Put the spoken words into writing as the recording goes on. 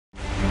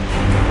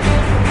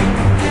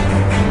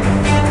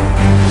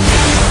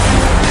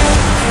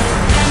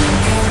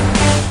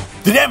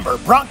The Denver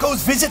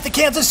Broncos visit the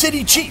Kansas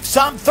City Chiefs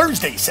on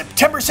Thursday,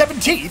 September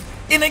 17th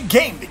in a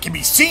game that can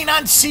be seen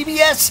on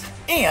CBS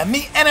and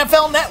the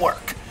NFL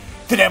Network.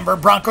 The Denver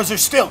Broncos are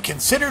still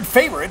considered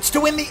favorites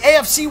to win the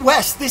AFC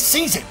West this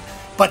season,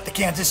 but the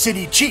Kansas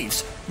City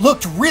Chiefs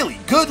looked really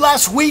good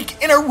last week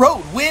in a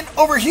road win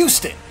over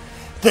Houston.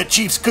 The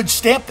Chiefs could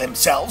stamp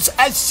themselves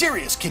as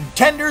serious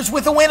contenders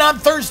with a win on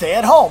Thursday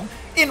at home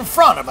in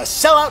front of a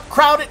sellout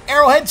crowd at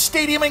Arrowhead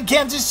Stadium in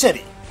Kansas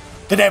City.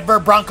 The Denver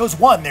Broncos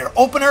won their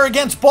opener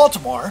against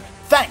Baltimore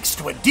thanks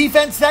to a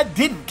defense that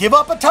didn't give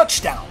up a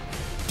touchdown.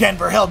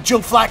 Denver held Joe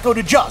Flacco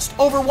to just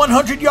over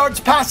 100 yards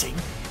passing,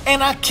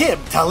 and Aqib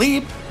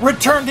Talib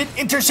returned an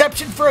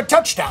interception for a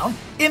touchdown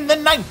in the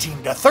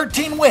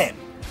 19-13 win.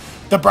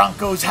 The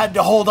Broncos had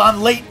to hold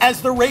on late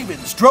as the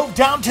Ravens drove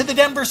down to the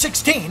Denver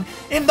 16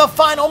 in the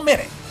final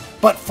minute,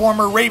 but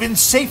former Ravens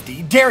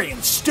safety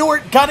Darian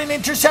Stewart got an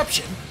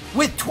interception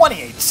with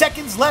 28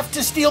 seconds left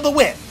to steal the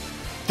win.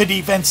 The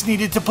defense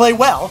needed to play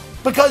well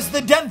because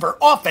the Denver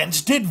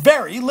offense did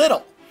very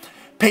little.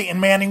 Peyton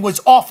Manning was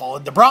awful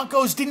and the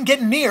Broncos didn't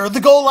get near the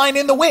goal line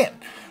in the win,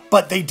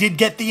 but they did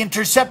get the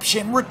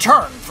interception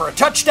returned for a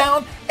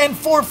touchdown and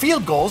 4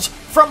 field goals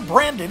from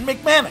Brandon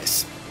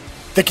McManus.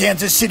 The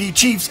Kansas City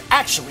Chiefs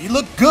actually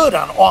looked good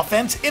on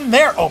offense in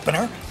their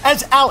opener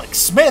as Alex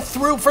Smith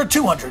threw for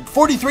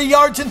 243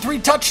 yards and 3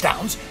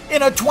 touchdowns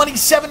in a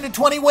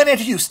 27-20 win at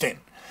Houston.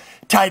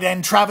 Tight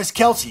end Travis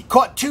Kelce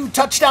caught 2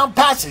 touchdown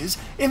passes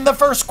in the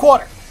first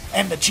quarter,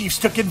 and the Chiefs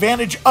took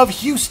advantage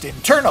of Houston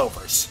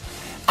turnovers.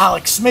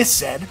 Alex Smith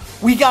said,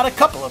 "We got a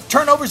couple of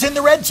turnovers in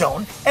the red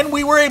zone, and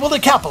we were able to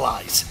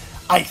capitalize.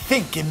 I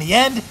think in the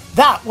end,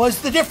 that was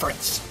the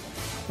difference."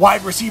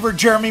 Wide receiver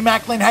Jeremy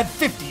Maclin had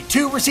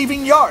 52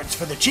 receiving yards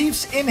for the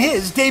Chiefs in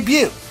his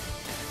debut.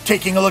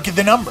 Taking a look at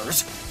the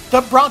numbers,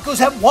 the Broncos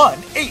have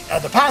won 8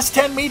 of the past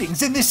 10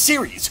 meetings in this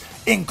series,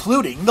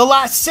 including the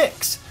last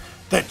 6.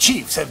 The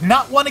Chiefs have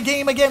not won a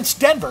game against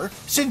Denver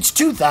since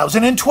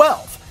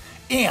 2012,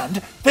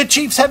 and the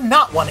Chiefs have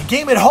not won a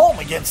game at home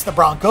against the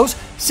Broncos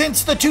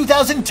since the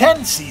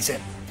 2010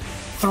 season.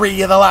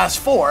 3 of the last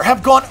 4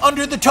 have gone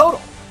under the total.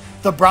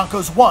 The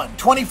Broncos won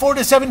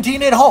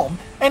 24-17 at home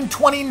and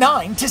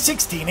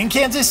 29-16 in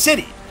Kansas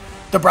City.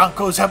 The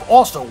Broncos have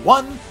also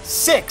won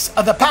 6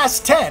 of the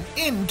past 10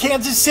 in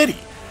Kansas City.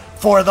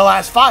 4 of the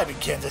last 5 in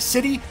Kansas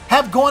City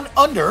have gone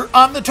under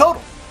on the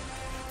total.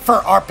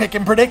 For our pick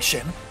and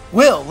prediction,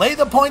 we'll lay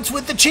the points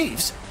with the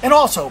Chiefs and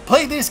also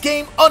play this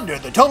game under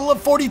the total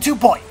of 42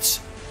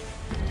 points.